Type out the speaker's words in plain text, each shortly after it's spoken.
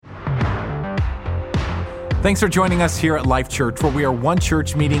Thanks for joining us here at Life Church, where we are one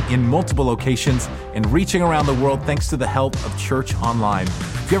church meeting in multiple locations and reaching around the world thanks to the help of Church Online.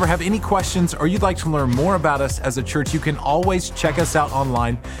 If you ever have any questions or you'd like to learn more about us as a church, you can always check us out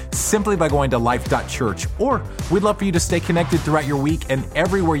online simply by going to life.church. Or we'd love for you to stay connected throughout your week and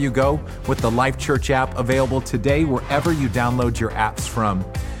everywhere you go with the Life Church app, available today wherever you download your apps from.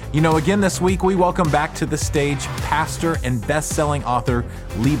 You know, again, this week, we welcome back to the stage pastor and best-selling author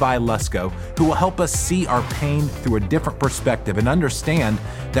Levi Lusko, who will help us see our pain through a different perspective and understand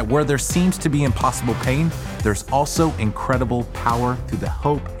that where there seems to be impossible pain, there's also incredible power through the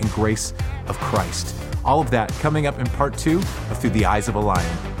hope and grace of Christ. All of that coming up in part 2 of Through the Eyes of a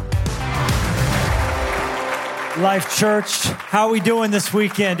Lion. Life Church, how are we doing this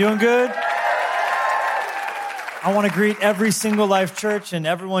weekend? Doing good? I want to greet every single Life Church and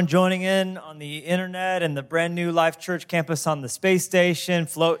everyone joining in on the internet and the brand new Life Church campus on the space station.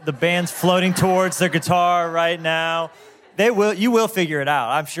 The band's floating towards their guitar right now. You will figure it out.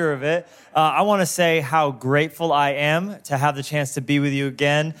 I'm sure of it. I want to say how grateful I am to have the chance to be with you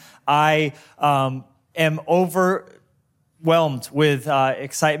again. I am overwhelmed with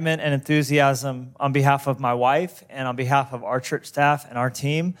excitement and enthusiasm on behalf of my wife and on behalf of our church staff and our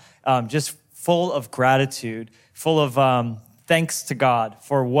team. Just full of gratitude, full of thanks to God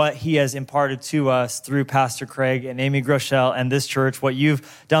for what he has imparted to us through Pastor Craig and Amy Groeschel and this church, what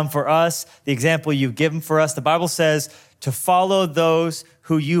you've done for us, the example you've given for us. The Bible says to follow those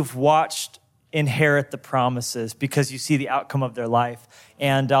who you've watched inherit the promises because you see the outcome of their life.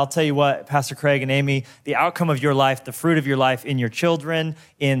 And I'll tell you what, Pastor Craig and Amy, the outcome of your life, the fruit of your life in your children,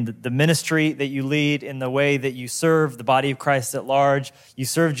 in the ministry that you lead, in the way that you serve the body of Christ at large, you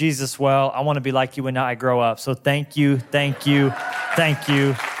serve Jesus well. I want to be like you when I grow up. So thank you so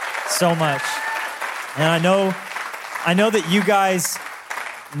much. And I know that you guys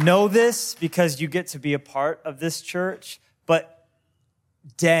know this because you get to be a part of this church, but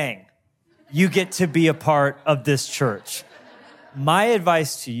dang, you get to be a part of this church. My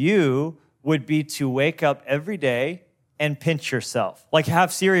advice to you would be to wake up every day and pinch yourself. Like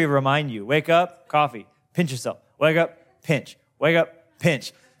have Siri remind you, wake up, coffee, pinch yourself. Wake up, pinch. Wake up,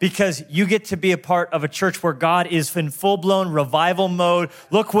 pinch. Because you get to be a part of a church where God is in full-blown revival mode.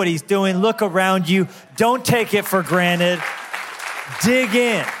 Look what he's doing. Look around you. Don't take it for granted. Dig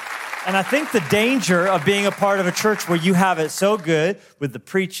in. And I think the danger of being a part of a church where you have it so good with the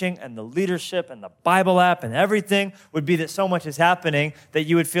preaching and the leadership and the Bible app and everything would be that so much is happening that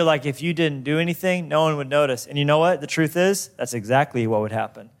you would feel like if you didn't do anything, no one would notice. And you know what? The truth is, that's exactly what would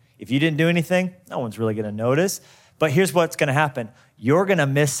happen. If you didn't do anything, no one's really going to notice. But here's what's going to happen. You're going to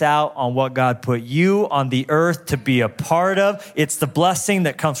miss out on what God put you on the earth to be a part of. It's the blessing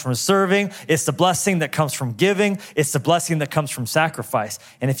that comes from serving. It's the blessing that comes from giving. It's the blessing that comes from sacrifice.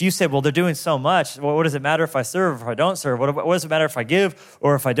 And if you say, well, they're doing so much, well, what does it matter if I serve or if I don't serve? What does it matter if I give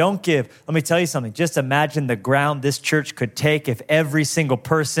or if I don't give? Let me tell you something. Just imagine the ground this church could take if every single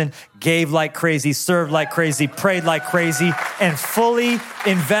person gave like crazy, served like crazy, prayed like crazy, and fully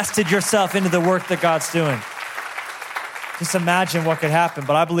invested yourself into the work that God's doing. Just imagine what could happen.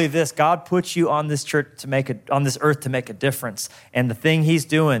 But I believe this: God puts you on this church on this earth to make a difference. And the thing he's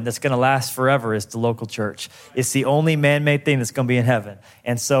doing that's going to last forever is the local church. It's the only man-made thing that's going to be in heaven.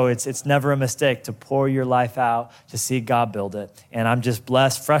 And so it's never a mistake to pour your life out to see God build it. And I'm just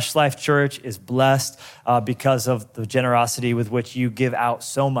blessed. Fresh Life Church is blessed because of the generosity with which you give out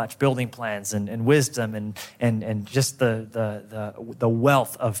so much, building plans and wisdom and just the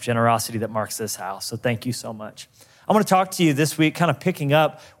wealth of generosity that marks this house. So thank you so much. I want to talk to you this week, kind of picking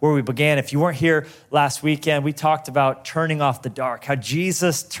up where we began. If you weren't here last weekend, we talked about turning off the dark, how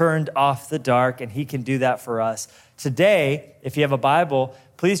Jesus turned off the dark, and he can do that for us. Today, if you have a Bible,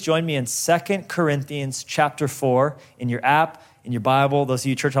 please join me in 2 Corinthians chapter 4 in your app, in your Bible. Those of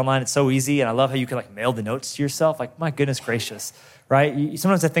you Church Online, it's so easy, and I love how you can mail the notes to yourself. My goodness gracious, right?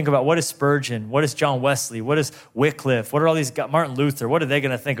 Sometimes I think about what is Spurgeon, what is John Wesley, what is Wycliffe, what are all these guys, Martin Luther, what are they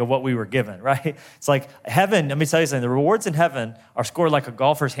going to think of what we were given, right? It's like heaven, let me tell you something, the rewards in heaven are scored like a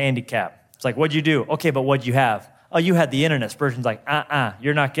golfer's handicap. It's like, what'd you do? Okay, but what'd you have? Oh, you had the internet. Spurgeon's like,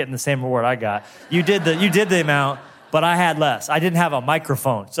 you're not getting the same reward I got. You did the amount, but I had less. I didn't have a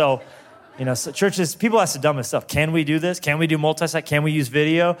microphone. So churches, people ask the dumbest stuff. Can we do this? Can we do multi-site? Can we use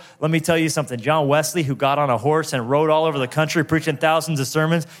video? Let me tell you something. John Wesley, who got on a horse and rode all over the country preaching thousands of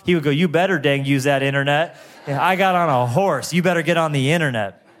sermons, he would go, you better dang use that internet. Yeah, I got on a horse. You better get on the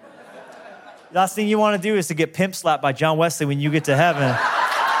internet. Last thing you want to do is to get pimp slapped by John Wesley when you get to heaven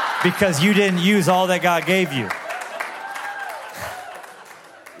because you didn't use all that God gave you.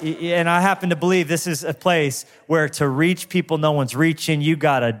 And I happen to believe this is a place where to reach people no one's reaching, you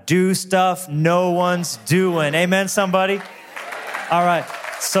got to do stuff no one's doing. Amen, somebody? All right.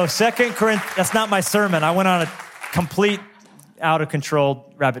 So 2 Corinthians, that's not my sermon. I went on a complete out of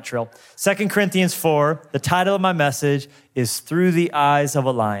control rabbit trail. 2 Corinthians 4, the title of my message is Through the Eyes of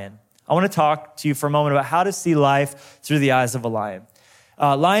a Lion. I want to talk to you for a moment about how to see life through the eyes of a lion.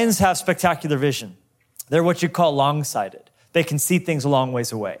 Lions have spectacular vision. They're what you call long-sighted. They can see things a long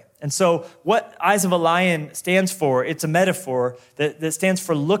ways away. And so what Eyes of a Lion stands for, it's a metaphor that stands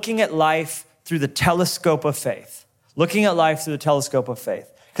for looking at life through the telescope of faith. Looking at life through the telescope of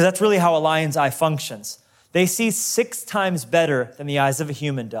faith. Because that's really how a lion's eye functions. They see 6 times better than the eyes of a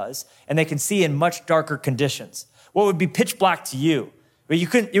human does, and they can see in much darker conditions. What would be pitch black to you, but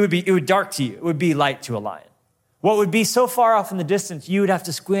it would be dark to you. It would be light to a lion. What would be so far off in the distance, you would have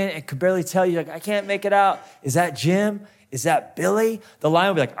to squint and could barely tell. You're like, I can't make it out. Is that Jim? Is that Billy? The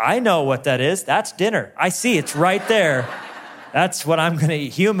lion would be like, I know what that is. That's dinner. I see it's right there. That's what I'm going to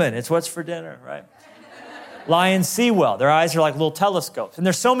eat. Human, it's what's for dinner, right? Lions see well. Their eyes are like little telescopes. And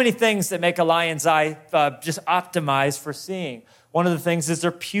there's so many things that make a lion's eye just optimized for seeing. One of the things is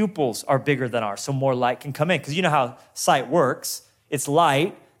their pupils are bigger than ours, so more light can come in. Because you know how sight works. It's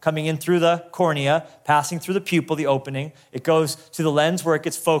light coming in through the cornea, passing through the pupil, the opening. It goes to the lens where it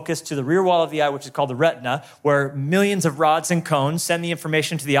gets focused to the rear wall of the eye, which is called the retina, where millions of rods and cones send the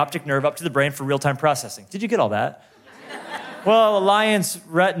information to the optic nerve up to the brain for real-time processing. Did you get all that? Well, a lion's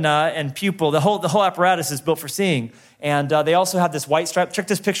retina and pupil, the whole apparatus is built for seeing. And they also have this white stripe. Check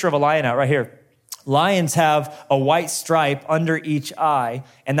this picture of a lion out right here. Lions have a white stripe under each eye,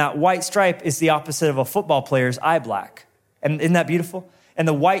 and that white stripe is the opposite of a football player's eye black. And isn't that beautiful? And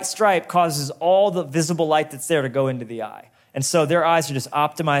the white stripe causes all the visible light that's there to go into the eye. And so their eyes are just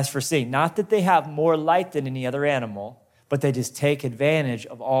optimized for seeing. Not that they have more light than any other animal, but they just take advantage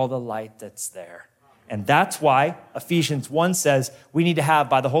of all the light that's there. And that's why Ephesians 1 says we need to have,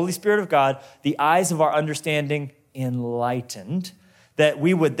 by the Holy Spirit of God, the eyes of our understanding enlightened, that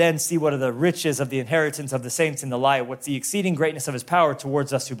we would then see what are the riches of the inheritance of the saints in the light, what's the exceeding greatness of his power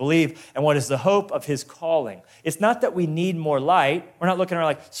towards us who believe, and what is the hope of his calling. It's not that we need more light. We're not looking around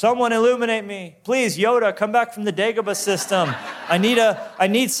like, someone illuminate me. Please, Yoda, come back from the Dagobah system. I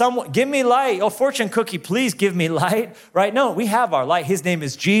need someone, give me light. Oh, fortune cookie, please give me light. Right? No, we have our light. His name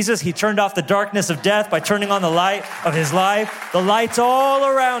is Jesus. He turned off the darkness of death by turning on the light of his life. The light's all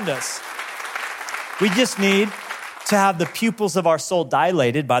around us. We just need to have the pupils of our soul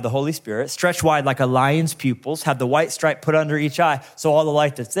dilated by the Holy Spirit, stretch wide like a lion's pupils, have the white stripe put under each eye, so all the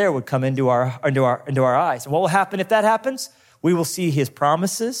light that's there would come into our eyes. And what will happen if that happens? We will see his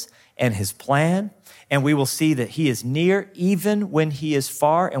promises and his plan, and we will see that he is near even when he is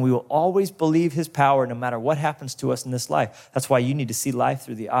far, and we will always believe his power no matter what happens to us in this life. That's why you need to see life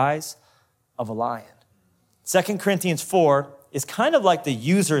through the eyes of a lion. 2 Corinthians 4 is kind of like the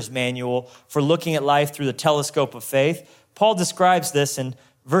user's manual for looking at life through the telescope of faith. Paul describes this in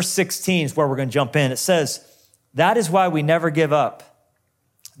verse 16 is where we're going to jump in. It says, that is why we never give up.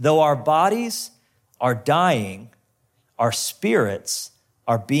 Though our bodies are dying, our spirits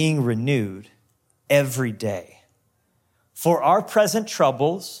are being renewed every day. For our present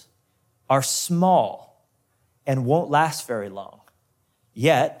troubles are small and won't last very long.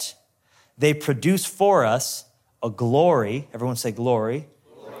 Yet they produce for us a glory, everyone say glory,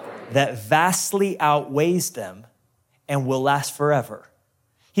 that vastly outweighs them and will last forever.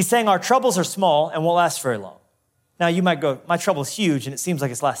 He's saying our troubles are small and won't last very long. Now you might go, my trouble's huge and it seems like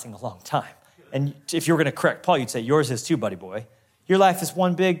it's lasting a long time. And if you were going to correct Paul, you'd say, yours is too, buddy boy. Your life is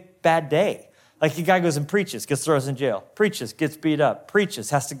one big bad day. Like the guy goes and preaches, gets thrown in jail, preaches, gets beat up,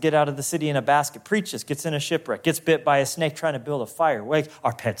 preaches, has to get out of the city in a basket, preaches, gets in a shipwreck, gets bit by a snake trying to build a fire. Like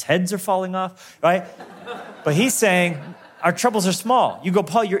our pets' heads are falling off, right? But he's saying our troubles are small. You go,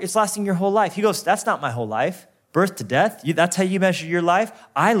 Paul, it's lasting your whole life. He goes, that's not my whole life. Birth to death, that's how you measure your life?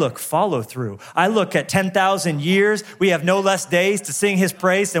 I look follow through. I look at 10,000 years. We have no less days to sing his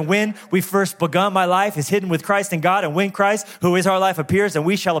praise than when we first begun. My life is hidden with Christ in God, and when Christ, who is our life, appears, and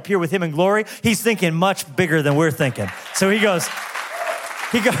we shall appear with him in glory. He's thinking much bigger than we're thinking. So he goes,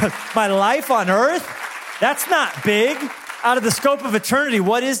 my life on earth? That's not big. Out of the scope of eternity,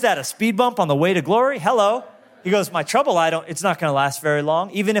 what is that? A speed bump on the way to glory? Hello. He goes, my trouble, it's not going to last very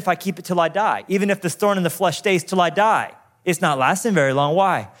long. Even if I keep it till I die, even if this thorn in the flesh stays till I die, it's not lasting very long.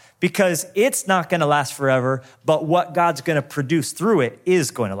 Why? Because it's not going to last forever, but what God's going to produce through it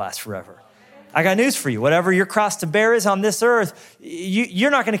is going to last forever. I got news for you. Whatever your cross to bear is on this earth,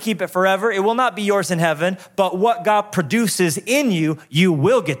 you're not going to keep it forever. It will not be yours in heaven. But what God produces in you, you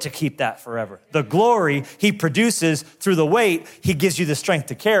will get to keep that forever. The glory he produces through the weight, he gives you the strength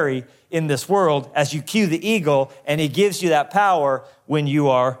to carry in this world as you cue the eagle, and he gives you that power when you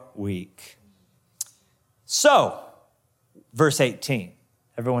are weak. So, verse 18.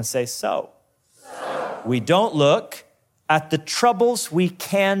 Everyone say, so. We don't look at the troubles we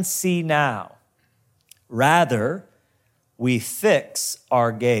can see now. Rather, we fix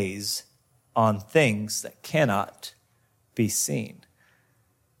our gaze on things that cannot be seen.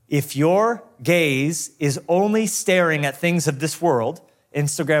 If your gaze is only staring at things of this world,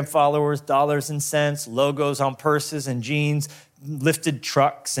 Instagram followers, dollars and cents, logos on purses and jeans, lifted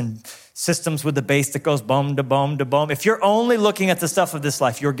trucks and systems with the bass that goes boom to boom to boom. If you're only looking at the stuff of this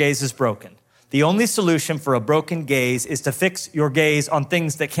life, your gaze is broken. The only solution for a broken gaze is to fix your gaze on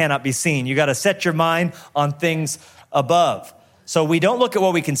things that cannot be seen. You got to set your mind on things above. So we don't look at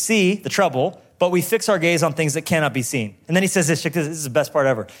what we can see, the trouble, but we fix our gaze on things that cannot be seen. And then he says this is the best part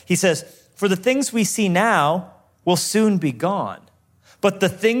ever. He says, for the things we see now will soon be gone, but the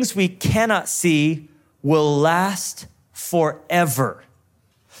things we cannot see will last forever.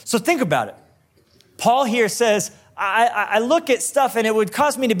 So think about it. Paul here says, I look at stuff and it would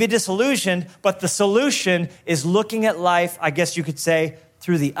cause me to be disillusioned, but the solution is looking at life, I guess you could say,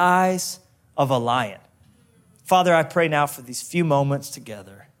 through the eyes of a lion. Father, I pray now for these few moments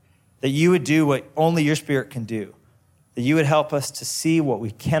together that you would do what only your Spirit can do, that you would help us to see what we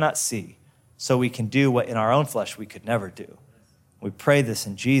cannot see so we can do what in our own flesh we could never do. We pray this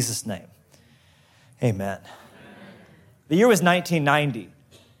in Jesus' name. Amen. The year was 1990.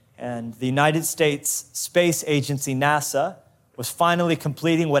 And the United States Space Agency, NASA, was finally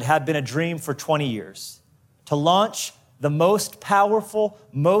completing what had been a dream for 20 years, to launch the most powerful,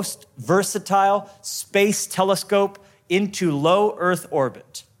 most versatile space telescope into low Earth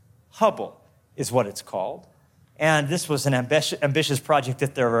orbit. Hubble is what it's called. And this was an ambitious project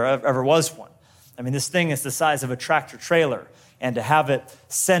if there ever was one. I mean, this thing is the size of a tractor trailer, and to have it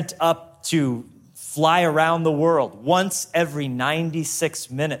sent up to fly around the world once every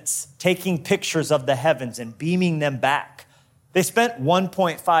 96 minutes, taking pictures of the heavens and beaming them back. They spent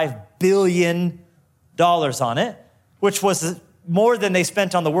 $1.5 billion on it, which was more than they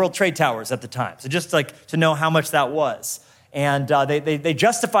spent on the World Trade Towers at the time. So just like to know how much that was. And they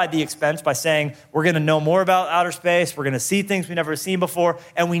justified the expense by saying, we're going to know more about outer space. We're going to see things we've never seen before.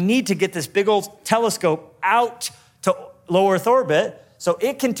 And we need to get this big old telescope out to low Earth orbit so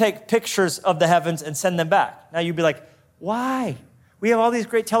it can take pictures of the heavens and send them back. Now you'd be like, why? We have all these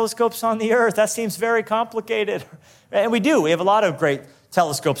great telescopes on the earth. That seems very complicated. And we do. We have a lot of great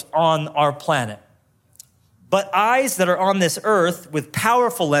telescopes on our planet. But eyes that are on this earth with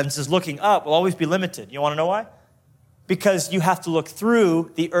powerful lenses looking up will always be limited. You want to know why? Because you have to look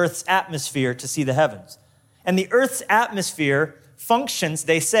through the earth's atmosphere to see the heavens. And the earth's atmosphere functions,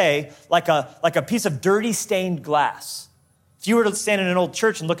 they say, like a piece of dirty stained glass. If you were to stand in an old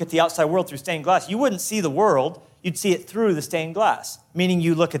church and look at the outside world through stained glass, you wouldn't see the world. You'd see it through the stained glass, meaning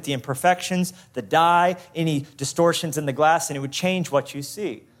you look at the imperfections, the dye, any distortions in the glass, and it would change what you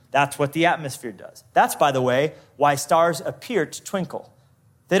see. That's what the atmosphere does. That's, by the way, why stars appear to twinkle.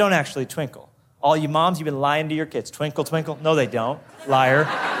 They don't actually twinkle. All you moms, you've been lying to your kids. Twinkle, twinkle. No, they don't. Liar.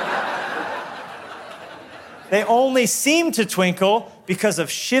 They only seem to twinkle because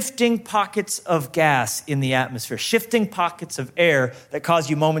of shifting pockets of gas in the atmosphere, shifting pockets of air that cause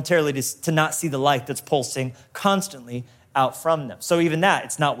you momentarily to not see the light that's pulsing constantly out from them. So even that,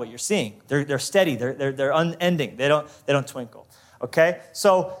 it's not what you're seeing. They're steady. They're unending. They don't twinkle. Okay?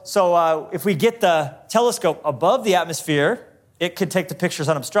 So if we get the telescope above the atmosphere, it could take the pictures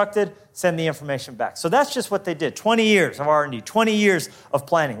unobstructed, send the information back. So that's just what they did. 20 years of R&D, 20 years of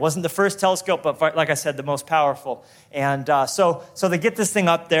planning. Wasn't the first telescope, but like I said, the most powerful. And so they get this thing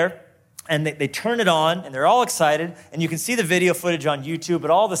up there, and they turn it on, and they're all excited. And you can see the video footage on YouTube, but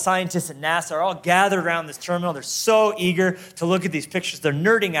all the scientists at NASA are all gathered around this terminal. They're so eager to look at these pictures. They're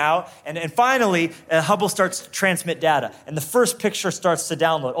nerding out. And finally, Hubble starts to transmit data. And the first picture starts to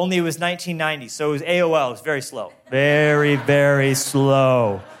download. Only it was 1990, so it was AOL. It was very slow. Very, very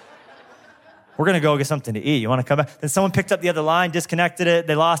slow. We're going to go get something to eat. You want to come back? Then someone picked up the other line, disconnected it.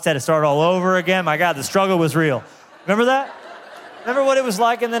 They lost it. Had to start all over again. My God, the struggle was real. Remember that? Remember what it was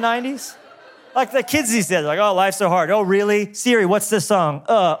like in the 90s? Like the kids these days, like, oh, life's so hard. Oh, really? Siri, what's this song?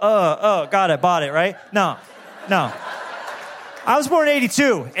 Got it, bought it, right? No. I was born in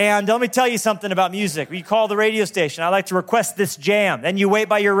 82, and let me tell you something about music. You call the radio station, I'd like to request this jam. Then you wait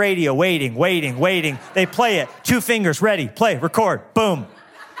by your radio, waiting. They play it. 2 fingers, ready, play, record, boom.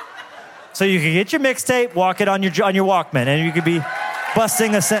 So you could get your mixtape, walk it on your Walkman, and you could be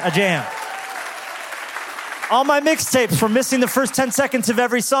busting a jam. All my mixtapes were missing the first 10 seconds of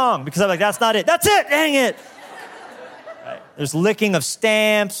every song because I'm like, that's not it. That's it, dang it. Right. There's licking of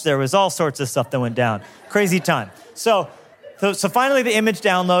stamps. There was all sorts of stuff that went down. Crazy time. So finally the image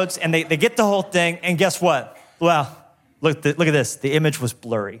downloads and they get the whole thing, and guess what? Well, look at this. The image was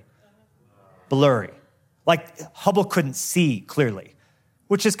blurry. Blurry. Like Hubble couldn't see clearly,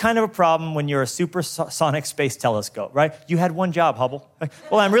 which is kind of a problem when you're a supersonic space telescope, right? You had one job, Hubble.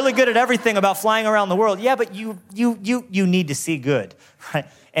 Well, I'm really good at everything about flying around the world. Yeah, but you need to see good, right?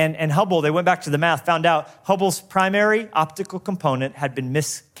 And Hubble, they went back to the math, found out Hubble's primary optical component had been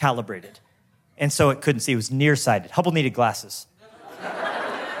miscalibrated. And so it couldn't see. It was nearsighted. Hubble needed glasses.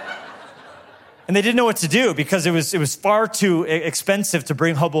 And they didn't know what to do because it was far too expensive to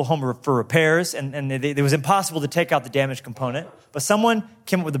bring Hubble home for repairs, and it was impossible to take out the damaged component. But someone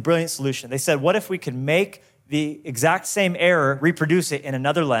came up with a brilliant solution. They said, what if we could make the exact same error, reproduce it in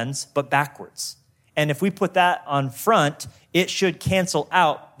another lens, but backwards? And if we put that on front, it should cancel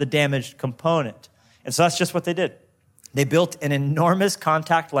out the damaged component. And so that's just what they did. They built an enormous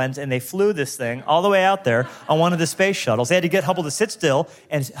contact lens, and they flew this thing all the way out there on one of the space shuttles. They had to get Hubble to sit still,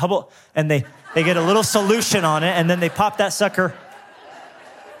 and they get a little solution on it, and then they pop that sucker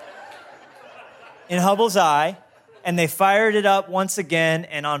in Hubble's eye, and they fired it up once again,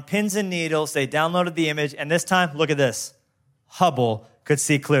 and on pins and needles, they downloaded the image, and this time, look at this. Hubble could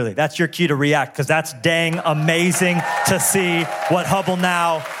see clearly. That's your cue to react, because that's dang amazing to see what Hubble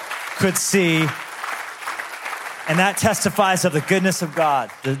now could see. And that testifies of the goodness of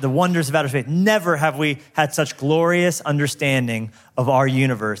God, the wonders of outer space. Never have we had such glorious understanding of our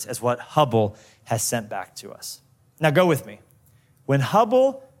universe as what Hubble has sent back to us. Now go with me. When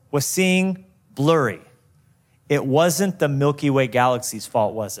Hubble was seeing blurry, it wasn't the Milky Way galaxy's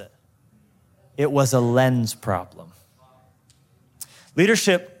fault, was it? It was a lens problem.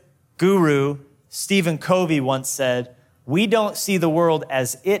 Leadership guru Stephen Covey once said, "We don't see the world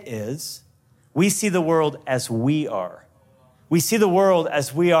as it is. We see the world as we are. We see the world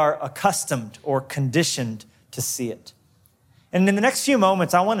as we are accustomed or conditioned to see it." And in the next few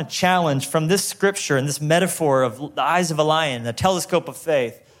moments, I want to challenge from this scripture and this metaphor of the eyes of a lion, the telescope of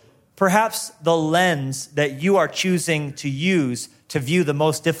faith, perhaps the lens that you are choosing to use to view the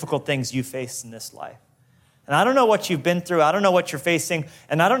most difficult things you face in this life. And I don't know what you've been through. I don't know what you're facing.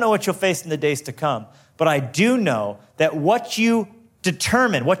 And I don't know what you'll face in the days to come. But I do know that what you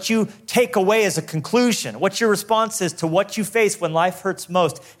determine, what you take away as a conclusion, what your response is to what you face when life hurts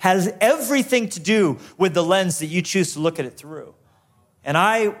most, has everything to do with the lens that you choose to look at it through. And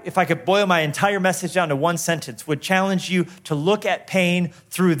if I could boil my entire message down to one sentence, would challenge you to look at pain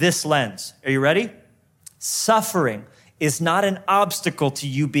through this lens. Are you ready? Suffering is not an obstacle to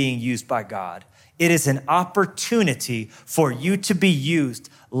you being used by God. It is an opportunity for you to be used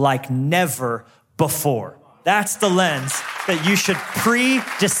like never before. That's the lens that you should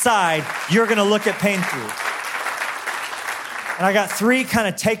pre-decide you're going to look at pain through. And I got three kind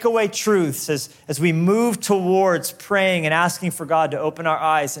of takeaway truths as we move towards praying and asking for God to open our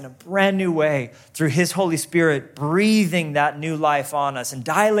eyes in a brand new way through His Holy Spirit, breathing that new life on us and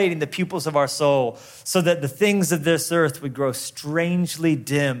dilating the pupils of our soul so that the things of this earth would grow strangely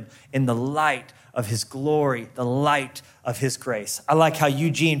dim in the light of His glory, the light of His grace. I like how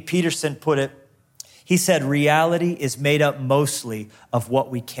Eugene Peterson put it. He said, reality is made up mostly of what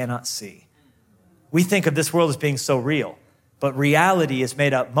we cannot see. We think of this world as being so real, but reality is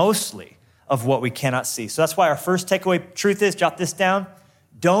made up mostly of what we cannot see. So that's why our first takeaway truth is, jot this down,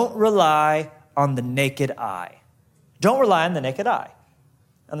 don't rely on the naked eye. Don't rely on the naked eye.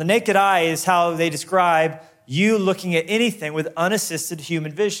 And the naked eye is how they describe you looking at anything with unassisted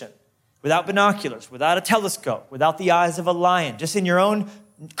human vision, without binoculars, without a telescope, without the eyes of a lion, just in your own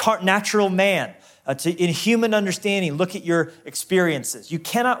natural man. In human understanding, look at your experiences. You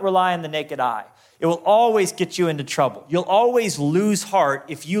cannot rely on the naked eye. It will always get you into trouble. You'll always lose heart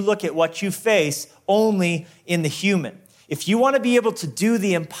if you look at what you face only in the human. If you want to be able to do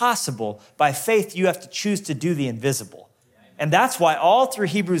the impossible, by faith, you have to choose to do the invisible. And that's why all through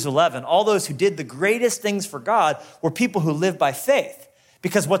Hebrews 11, all those who did the greatest things for God were people who lived by faith,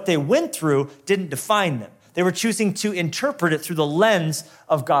 because what they went through didn't define them. They were choosing to interpret it through the lens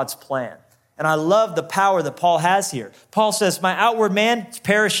of God's plan. And I love the power that Paul has here. Paul says, my outward man is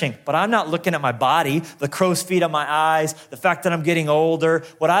perishing, but I'm not looking at my body, the crow's feet on my eyes, the fact that I'm getting older.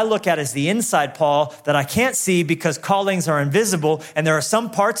 What I look at is the inside, Paul, that I can't see because callings are invisible. And there are some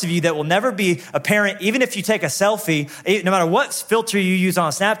parts of you that will never be apparent, even if you take a selfie, no matter what filter you use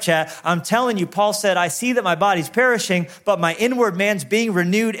on Snapchat. I'm telling you, Paul said, I see that my body's perishing, but my inward man's being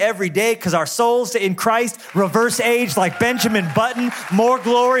renewed every day because our souls in Christ reverse age like Benjamin Button, more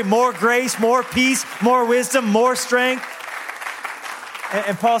glory, more grace, more peace, more wisdom, more strength.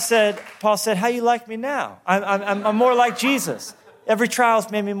 And Paul said, how you like me now? I'm more like Jesus. Every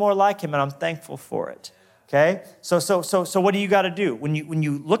trial's made me more like him, and I'm thankful for it. Okay? So what do you got to do? When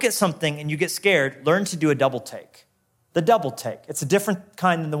you look at something and you get scared, learn to do a double take. The double take. It's a different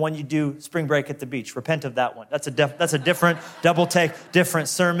kind than the one you do spring break at the beach. Repent of that one. That's a different double take, different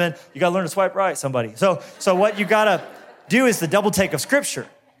sermon. You got to learn to swipe right, somebody. So what you got to do is the double take of Scripture.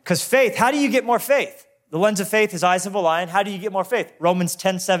 Because faith, how do you get more faith? The lens of faith is eyes of a lion. How do you get more faith? Romans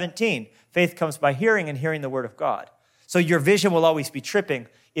 10:17. Faith comes by hearing and hearing the word of God. So your vision will always be tripping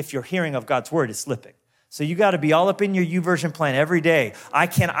if your hearing of God's word is slipping. So you got to be all up in your YouVersion plan every day. I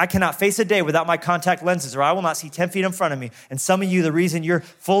cannot face a day without my contact lenses, or I will not see 10 feet in front of me. And some of you, the reason you're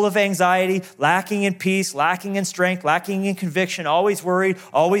full of anxiety, lacking in peace, lacking in strength, lacking in conviction, always worried,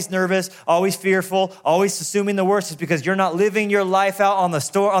 always nervous, always fearful, always assuming the worst is because you're not living your life out on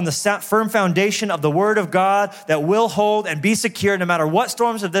the firm foundation of the word of God that will hold and be secure no matter what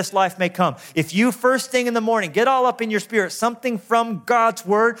storms of this life may come. If you first thing in the morning get all up in your spirit, something from God's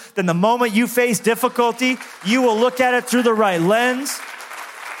word, then the moment you face difficulty, you will look at it through the right lens.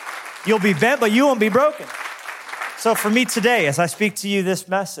 You'll be bent, but you won't be broken. So for me today, as I speak to you this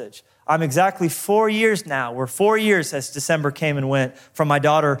message, I'm exactly 4 years now. We're 4 years as December came and went from my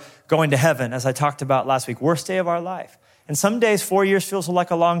daughter going to heaven, as I talked about last week. Worst day of our life. And some days, 4 years feels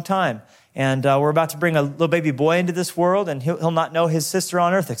like a long time. And we're about to bring a little baby boy into this world, and he'll not know his sister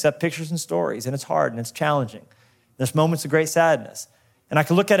on earth except pictures and stories. And it's hard and it's challenging. There's moments of great sadness. And I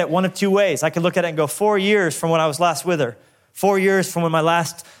could look at it one of two ways. I could look at it and go 4 years from when I was last with her. 4 years from when I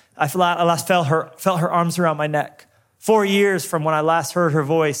last felt her arms around my neck. 4 years from when I last heard her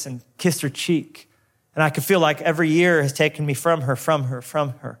voice and kissed her cheek. And I could feel like every year has taken me from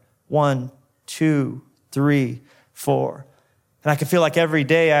her. 1, 2, 3, 4. And I could feel like every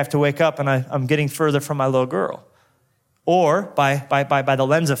day I have to wake up and I'm getting further from my little girl. Or by the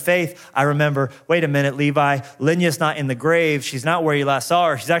lens of faith, I remember, wait a minute, Levi, Linya's not in the grave. She's not where you last saw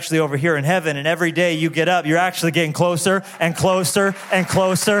her. She's actually over here in heaven. And every day you get up, you're actually getting closer and closer and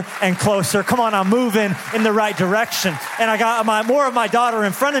closer and closer. Come on, I'm moving in the right direction. And I got more of my daughter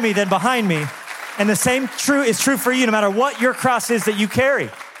in front of me than behind me. And the same is true for you, no matter what your cross is that you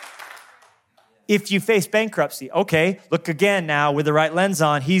carry. If you face bankruptcy, okay, look again now with the right lens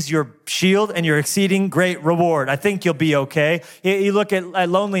on. He's your shield and your exceeding great reward. I think you'll be okay. You look at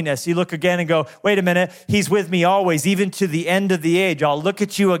loneliness. You look again and go, wait a minute, he's with me always, even to the end of the age. I'll look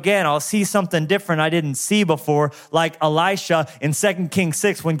at you again. I'll see something different I didn't see before, like Elisha in 2 Kings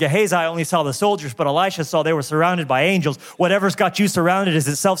 6, when Gehazi only saw the soldiers, but Elisha saw they were surrounded by angels. Whatever's got you surrounded is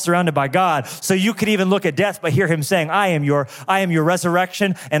itself surrounded by God. So you could even look at death, but hear him saying, I am your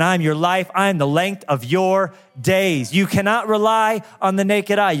resurrection and I'm your life. I am the length of your days. You cannot rely on the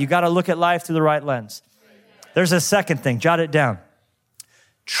naked eye. You got to look at life through the right lens. There's a second thing. Jot it down.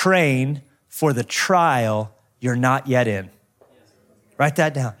 Train for the trial you're not yet in. Write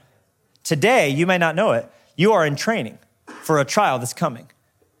that down. Today, you may not know it, you are in training for a trial that's coming.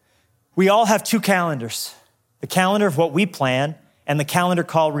 We all have two calendars. The calendar of what we plan and the calendar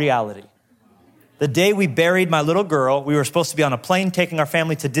called reality. The day we buried my little girl, we were supposed to be on a plane taking our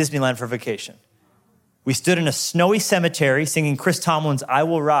family to Disneyland for vacation. We stood in a snowy cemetery singing Chris Tomlin's I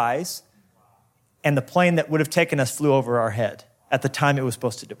Will Rise, and the plane that would have taken us flew over our head at the time it was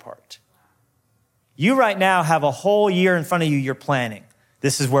supposed to depart. You right now have a whole year in front of you you're planning.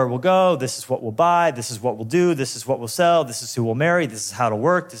 This is where we'll go. This is what we'll buy. This is what we'll do. This is what we'll sell. This is who we'll marry. This is how it'll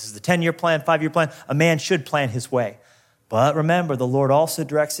work. This is the 10-year plan, 5-year plan. A man should plan his way. But remember, the Lord also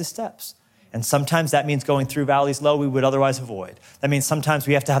directs his steps. And sometimes that means going through valleys low we would otherwise avoid. That means sometimes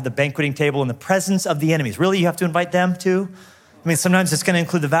we have to have the banqueting table in the presence of the enemies. Really, you have to invite them too? I mean, sometimes it's going to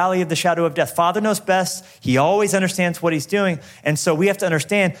include the valley of the shadow of death. Father knows best. He always understands what he's doing. And so we have to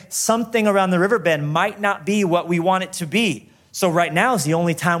understand something around the riverbend might not be what we want it to be. So right now is the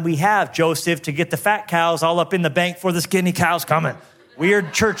only time we have, Joseph, to get the fat cows all up in the bank for the skinny cows coming.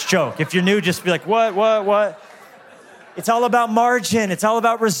 Weird church joke. If you're new, just be like, what? It's all about margin. It's all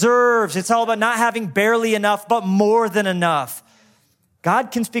about reserves. It's all about not having barely enough, but more than enough.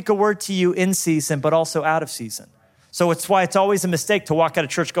 God can speak a word to you in season, but also out of season. So it's why it's always a mistake to walk out of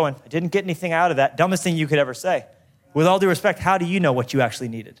church going, I didn't get anything out of that. Dumbest thing you could ever say. With all due respect, how do you know what you actually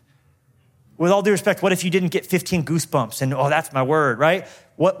needed? With all due respect, what if you didn't get 15 goosebumps and, oh, that's my word, right?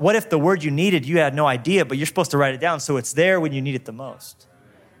 What if the word you needed, you had no idea, but you're supposed to write it down so it's there when you need it the most?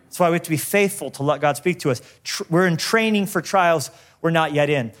 That's why we have to be faithful to let God speak to us. We're in training for trials we're not yet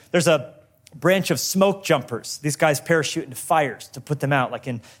in. There's a branch of smoke jumpers. These guys parachute into fires to put them out, like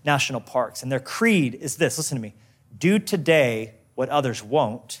in national parks. And their creed is this, listen to me, do today what others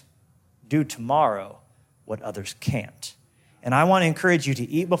won't, do tomorrow what others can't. And I want to encourage you to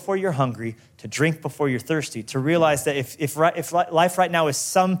eat before you're hungry, to drink before you're thirsty, to realize that if life right now is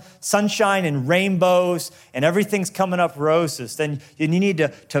some sunshine and rainbows and everything's coming up roses, then you need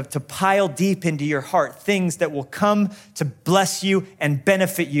to pile deep into your heart things that will come to bless you and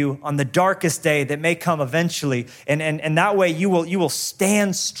benefit you on the darkest day that may come eventually. And that way you will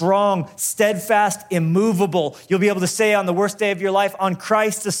stand strong, steadfast, immovable. You'll be able to say on the worst day of your life, on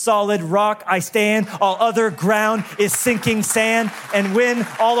Christ, the solid rock I stand, all other ground is sinking sand. And when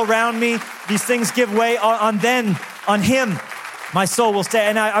all around me, these things give way on him, my soul will stay.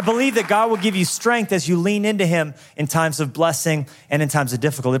 And I believe that God will give you strength as you lean into him in times of blessing and in times of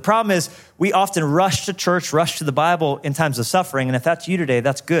difficulty. The problem is we often rush to church, rush to the Bible in times of suffering. And if that's you today,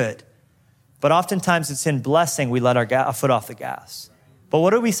 that's good. But oftentimes it's in blessing we let our foot off the gas. But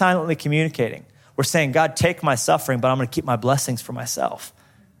what are we silently communicating? We're saying, God, take my suffering, but I'm going to keep my blessings for myself.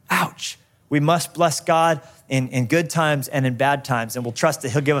 Ouch. We must bless God in good times and in bad times, and we'll trust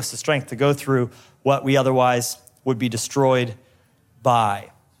that he'll give us the strength to go through what we otherwise would be destroyed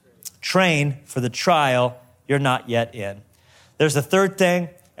by. Train for the trial you're not yet in. There's a third thing,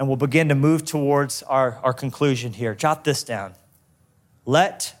 and we'll begin to move towards our conclusion here. Jot this down.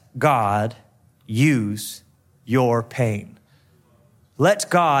 Let God use your pain. Let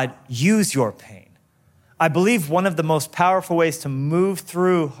God use your pain. I believe one of the most powerful ways to move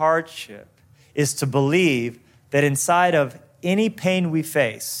through hardship is to believe that inside of any pain we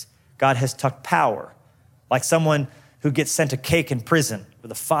face, God has tucked power, like someone who gets sent a cake in prison with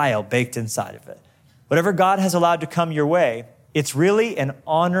a file baked inside of it. Whatever God has allowed to come your way, it's really an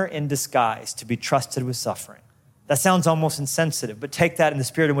honor in disguise to be trusted with suffering. That sounds almost insensitive, but take that in the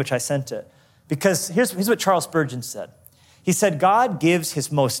spirit in which I sent it. Because here's what Charles Spurgeon said. He said, God gives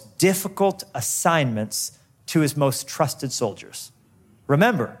his most difficult assignments to his most trusted soldiers.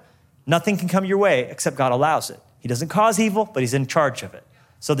 Remember, nothing can come your way except God allows it. He doesn't cause evil, but he's in charge of it.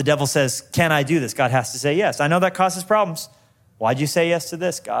 So the devil says, can I do this? God has to say yes. I know that causes problems. Why'd you say yes to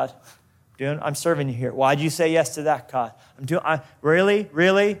this, God? I'm serving you here. Why'd you say yes to that, God? Really?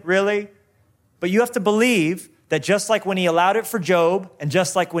 But you have to believe that just like when he allowed it for Job, and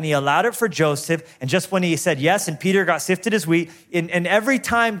just like when he allowed it for Joseph, and just when he said yes, and Peter got sifted as wheat, and every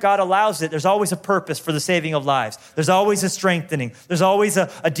time God allows it, there's always a purpose for the saving of lives. There's always a strengthening. There's always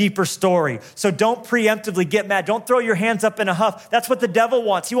a deeper story. So don't preemptively get mad. Don't throw your hands up in a huff. That's what the devil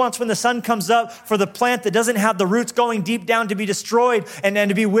wants. He wants when the sun comes up for the plant that doesn't have the roots going deep down to be destroyed and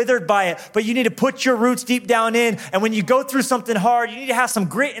to be withered by it. But you need to put your roots deep down in. And when you go through something hard, you need to have some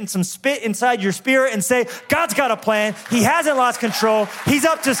grit and some spit inside your spirit and say, God's got a plan. He hasn't lost control. He's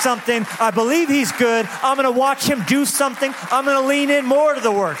up to something. I believe he's good. I'm going to watch him do something. I'm going to lean in more to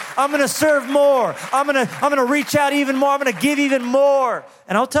the work. I'm going to serve more. I'm going to reach out even more. I'm going to give even more.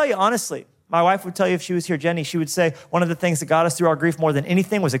 And I'll tell you honestly, my wife would tell you if she was here, Jenny, she would say one of the things that got us through our grief more than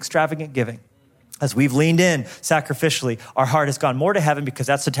anything was extravagant giving. As we've leaned in sacrificially, our heart has gone more to heaven because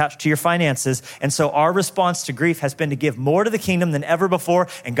that's attached to your finances. And so our response to grief has been to give more to the kingdom than ever before.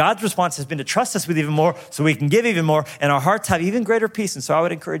 And God's response has been to trust us with even more so we can give even more. And our hearts have even greater peace. And so I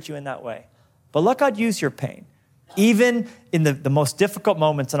would encourage you in that way. But let God use your pain. Even in the most difficult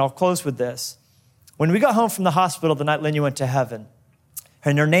moments, and I'll close with this. When we got home from the hospital the night Linya went to heaven,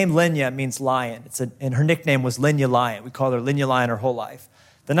 and her name Linya means lion. And her nickname was Linya Lion. We called her Linya Lion her whole life.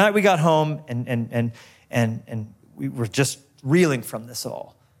 The night we got home and we were just reeling from this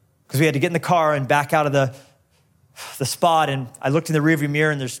all because we had to get in the car and back out of the spot. And I looked in the rearview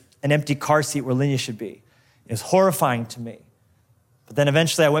mirror and there's an empty car seat where Linya should be. It was horrifying to me. But then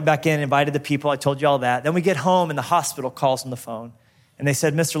eventually I went back in and invited the people. I told you all that. Then we get home and the hospital calls on the phone. And they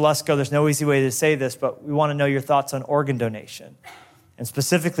said, Mr. Lusko, there's no easy way to say this, but we want to know your thoughts on organ donation. And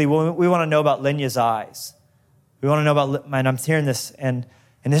specifically, we want to know about Linya's eyes. We want to know about, and I'm hearing this, and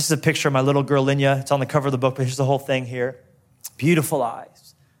this is a picture of my little girl, Linya. It's on the cover of the book, but here's the whole thing here. Beautiful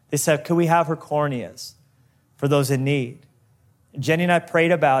eyes. They said, could we have her corneas for those in need? And Jenny and I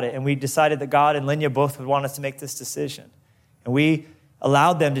prayed about it, and we decided that God and Linya both would want us to make this decision. And we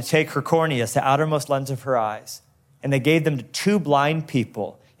allowed them to take her corneas, the outermost lens of her eyes, and they gave them to 2 blind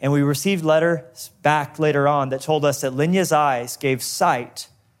people And we received letters back later on that told us that Linya's eyes gave sight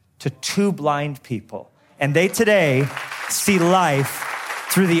to 2 blind people. And they today see life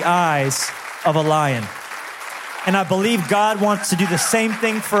through the eyes of a lion. And I believe God wants to do the same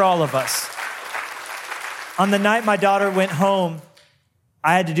thing for all of us. On the night my daughter went home,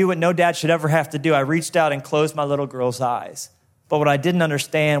 I had to do what no dad should ever have to do. I reached out and closed my little girl's eyes. But what I didn't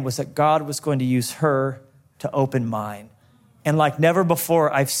understand was that God was going to use her to open mine. And like never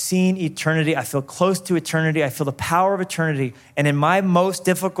before, I've seen eternity. I feel close to eternity. I feel the power of eternity. And in my most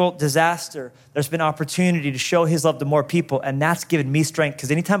difficult disaster, there's been opportunity to show his love to more people. And that's given me strength,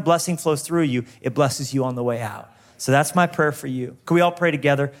 because anytime blessing flows through you, it blesses you on the way out. So that's my prayer for you. Can we all pray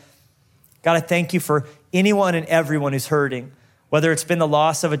together? God, I thank you for anyone and everyone who's hurting, whether it's been the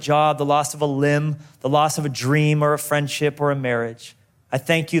loss of a job, the loss of a limb, the loss of a dream or a friendship or a marriage. I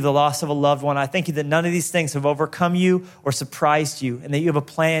thank you, the loss of a loved one. I thank you that none of these things have overcome you or surprised you, and that you have a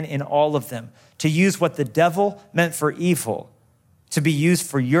plan in all of them to use what the devil meant for evil to be used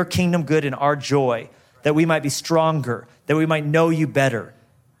for your kingdom good and our joy, that we might be stronger, that we might know you better.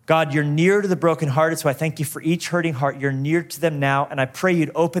 God, you're near to the brokenhearted, so I thank you for each hurting heart. You're near to them now, and I pray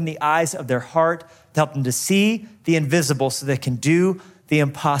you'd open the eyes of their heart to help them to see the invisible so they can do the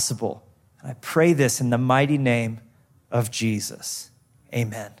impossible. And I pray this in the mighty name of Jesus.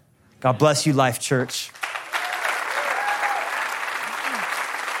 Amen. God bless you, Life Church.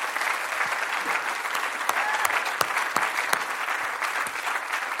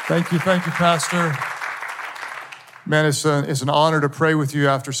 Thank you, Pastor. Man, it's an honor to pray with you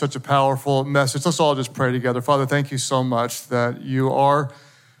after such a powerful message. Let's all just pray together. Father, thank you so much that you are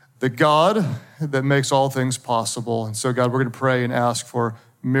the God that makes all things possible. And so, God, we're going to pray and ask for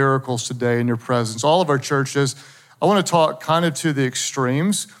miracles today in your presence. All of our churches, I want to talk kind of to the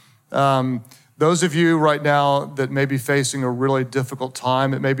extremes. Those of you right now that may be facing a really difficult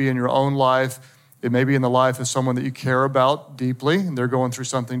time, it may be in your own life, it may be in the life of someone that you care about deeply, and they're going through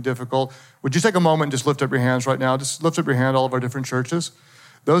something difficult. Would you take a moment and just lift up your hands right now? Just lift up your hand, all of our different churches.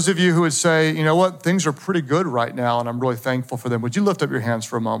 Those of you who would say, you know what, things are pretty good right now, and I'm really thankful for them. Would you lift up your hands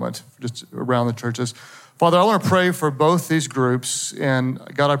for a moment, just around the churches? Father, I want to pray for both these groups, and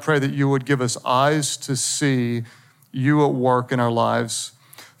God, I pray that you would give us eyes to see you at work in our lives.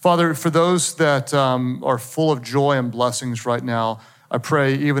 Father, for those that are full of joy and blessings right now, I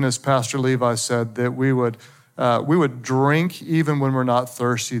pray, even as Pastor Levi said, that we would drink even when we're not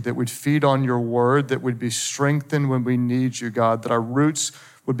thirsty, that we'd feed on your word, that we'd be strengthened when we need you, God, that our roots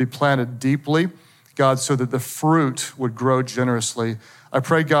would be planted deeply, God, so that the fruit would grow generously. I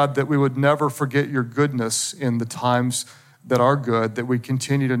pray, God, that we would never forget your goodness in the times that are good, that we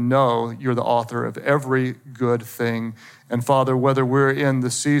continue to know you're the author of every good thing. And Father, whether we're in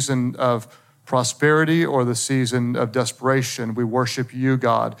the season of prosperity or the season of desperation, we worship you,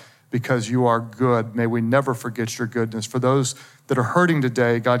 God, because you are good. May we never forget your goodness. For those that are hurting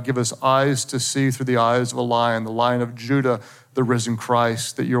today, God, give us eyes to see through the eyes of a lion, the Lion of Judah, the risen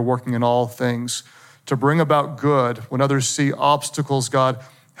Christ, that you're working in all things to bring about good. When others see obstacles, God,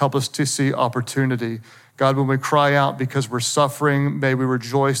 help us to see opportunity. God, when we cry out because we're suffering, may we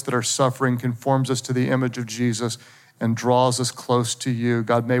rejoice that our suffering conforms us to the image of Jesus and draws us close to you.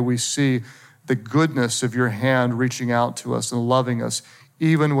 God, may we see the goodness of your hand reaching out to us and loving us,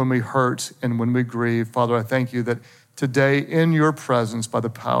 even when we hurt and when we grieve. Father, I thank you that today in your presence, by the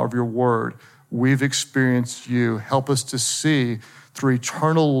power of your word, we've experienced you. Help us to see through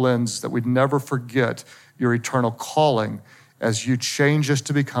eternal lens that we'd never forget your eternal calling as you change us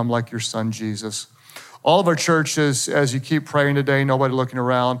to become like your son, Jesus. All of our churches, as you keep praying today, nobody looking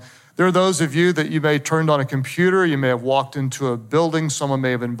around, there are those of you that you may have turned on a computer, you may have walked into a building, someone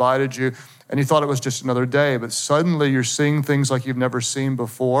may have invited you, and you thought it was just another day, but suddenly you're seeing things like you've never seen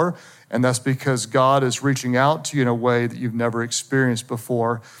before, and that's because God is reaching out to you in a way that you've never experienced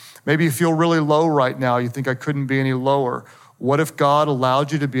before. Maybe you feel really low right now. You think, I couldn't be any lower. What if God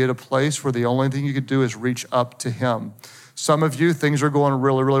allowed you to be at a place where the only thing you could do is reach up to him? Some of you, things are going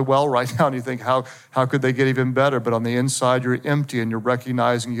really, really well right now, and you think, how could they get even better? But on the inside, you're empty, and you're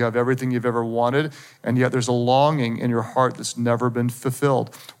recognizing you have everything you've ever wanted, and yet there's a longing in your heart that's never been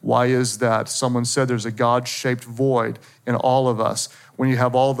fulfilled. Why is that? Someone said there's a God-shaped void in all of us. When you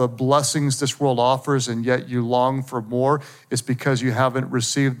have all the blessings this world offers, and yet you long for more, it's because you haven't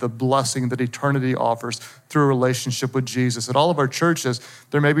received the blessing that eternity offers through a relationship with Jesus. At all of our churches,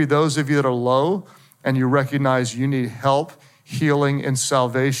 there may be those of you that are low, and you recognize you need help, healing, and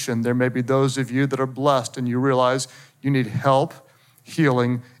salvation. There may be those of you that are blessed and you realize you need help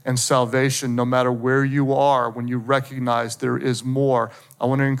healing, and salvation no matter where you are when you recognize there is more. I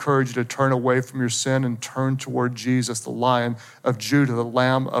want to encourage you to turn away from your sin and turn toward Jesus, the Lion of Judah, the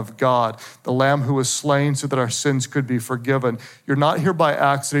Lamb of God, the Lamb who was slain so that our sins could be forgiven. You're not here by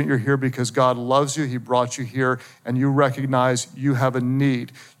accident. You're here because God loves you. He brought you here, and you recognize you have a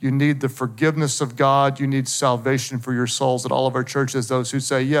need. You need the forgiveness of God. You need salvation for your souls. At all of our churches, those who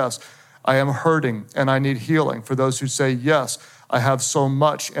say, yes, I am hurting and I need healing. For those who say, yes, I have so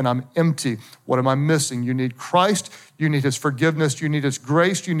much and I'm empty. What am I missing? You need Christ. You need his forgiveness. You need his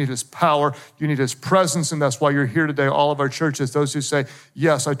grace. You need his power. You need his presence. And that's why you're here today. All of our churches, those who say,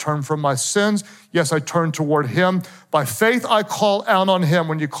 yes, I turn from my sins. Yes, I turn toward him. By faith, I call out on him.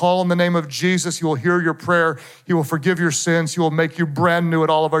 When you call on the name of Jesus, he will hear your prayer. He will forgive your sins. He will make you brand new.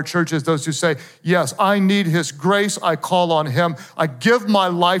 At all of our churches, those who say, yes, I need his grace. I call on him. I give my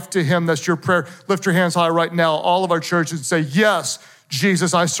life to him. That's your prayer. Lift your hands high right now. All of our churches say, yes,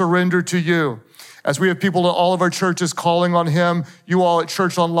 Jesus, I surrender to you. As we have people in all of our churches calling on him, you all at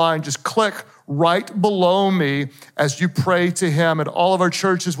Church Online, just click right below me as you pray to him. At all of our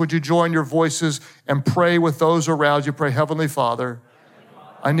churches, would you join your voices and pray with those around you? Pray, Heavenly Father,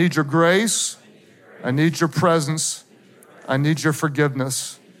 I need your grace. I need your presence. I need your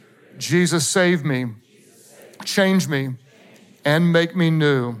forgiveness. Jesus, save me, change me, and make me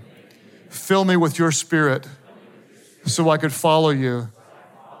new. Fill me with your Spirit so I could follow you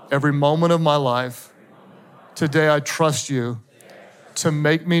every moment of my life. Today, I trust you to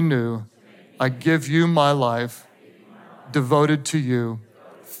make me new. I give you my life, devoted to you.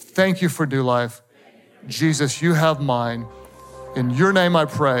 Thank you for new life. Jesus, you have mine. In your name I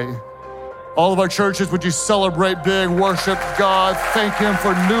pray. All of our churches, would you celebrate big, worship God, thank him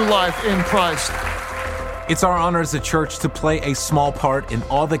for new life in Christ. It's our honor as a church to play a small part in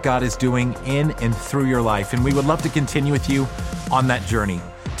all that God is doing in and through your life, and we would love to continue with you on that journey.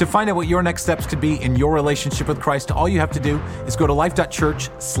 To find out what your next steps could be in your relationship with Christ, all you have to do is go to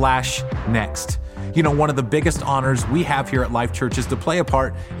life.church/next. You know, one of the biggest honors we have here at Life Church is to play a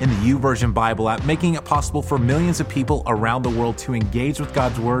part in the YouVersion Bible app, making it possible for millions of people around the world to engage with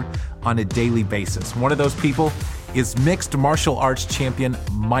God's Word on a daily basis. One of those people is mixed martial arts champion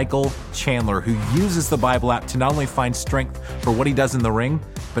Michael Chandler, who uses the Bible app to not only find strength for what he does in the ring,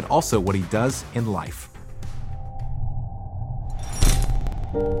 but also what he does in life.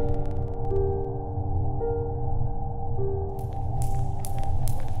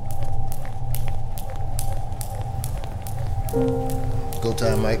 Go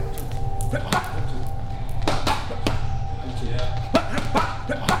time, Mike.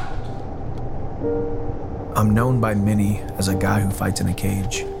 I'm known by many as a guy who fights in a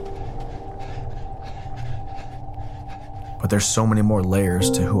cage. But there's so many more layers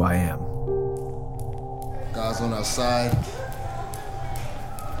to who I am. God's on our side.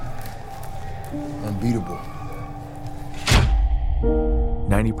 Unbeatable.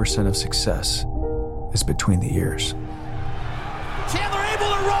 90% of success is between the ears. Chandler able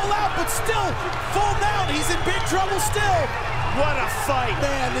to roll out, but still full mount. He's in big trouble still. What a fight.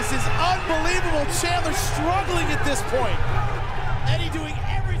 Man, this is unbelievable. Chandler struggling at this point. Eddie doing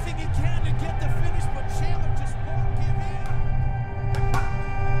everything he can to get the finish, but Chandler just won't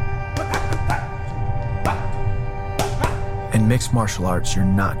give in. In mixed martial arts, you're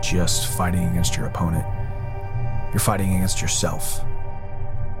not just fighting against your opponent. You're fighting against yourself.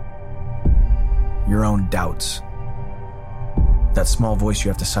 Your own doubts. That small voice you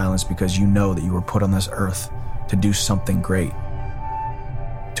have to silence because you know that you were put on this earth to do something great,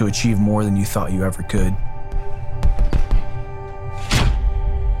 to achieve more than you thought you ever could.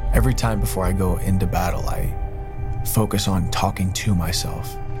 Every time before I go into battle, I focus on talking to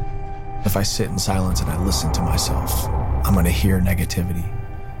myself. If I sit in silence and I listen to myself, I'm gonna hear negativity.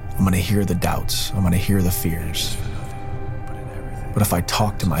 I'm gonna hear the doubts. I'm gonna hear the fears. But if I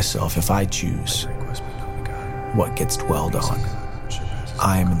talk to myself, if I choose what gets dwelled on,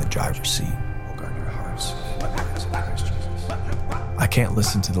 I am in the driver's seat. I can't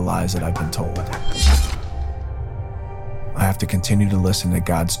listen to the lies that I've been told. I have to continue to listen to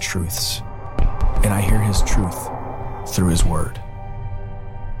God's truths, and I hear his truth through his word.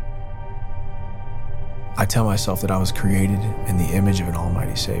 I tell myself that I was created in the image of an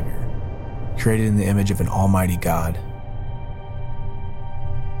almighty Savior, created in the image of an almighty God.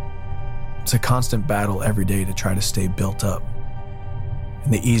 It's a constant battle every day to try to stay built up.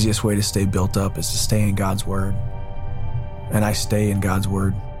 And the easiest way to stay built up is to stay in God's word. And I stay in God's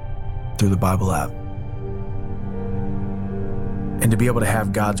word through the Bible app. And to be able to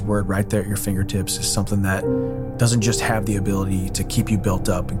have God's word right there at your fingertips is something that doesn't just have the ability to keep you built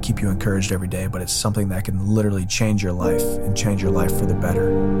up and keep you encouraged every day, but it's something that can literally change your life and change your life for the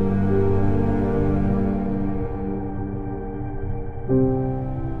better.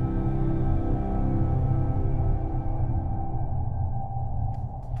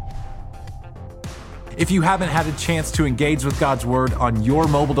 If you haven't had a chance to engage with God's Word on your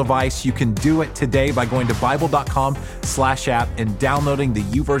mobile device, you can do it today by going to Bible.com/app and downloading the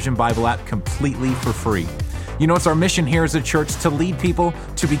YouVersion Bible app completely for free. You know, it's our mission here as a church to lead people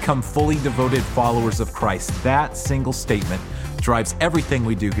to become fully devoted followers of Christ. That single statement drives everything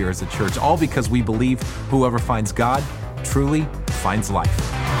we do here as a church, all because we believe whoever finds God truly finds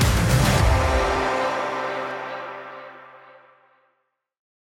life.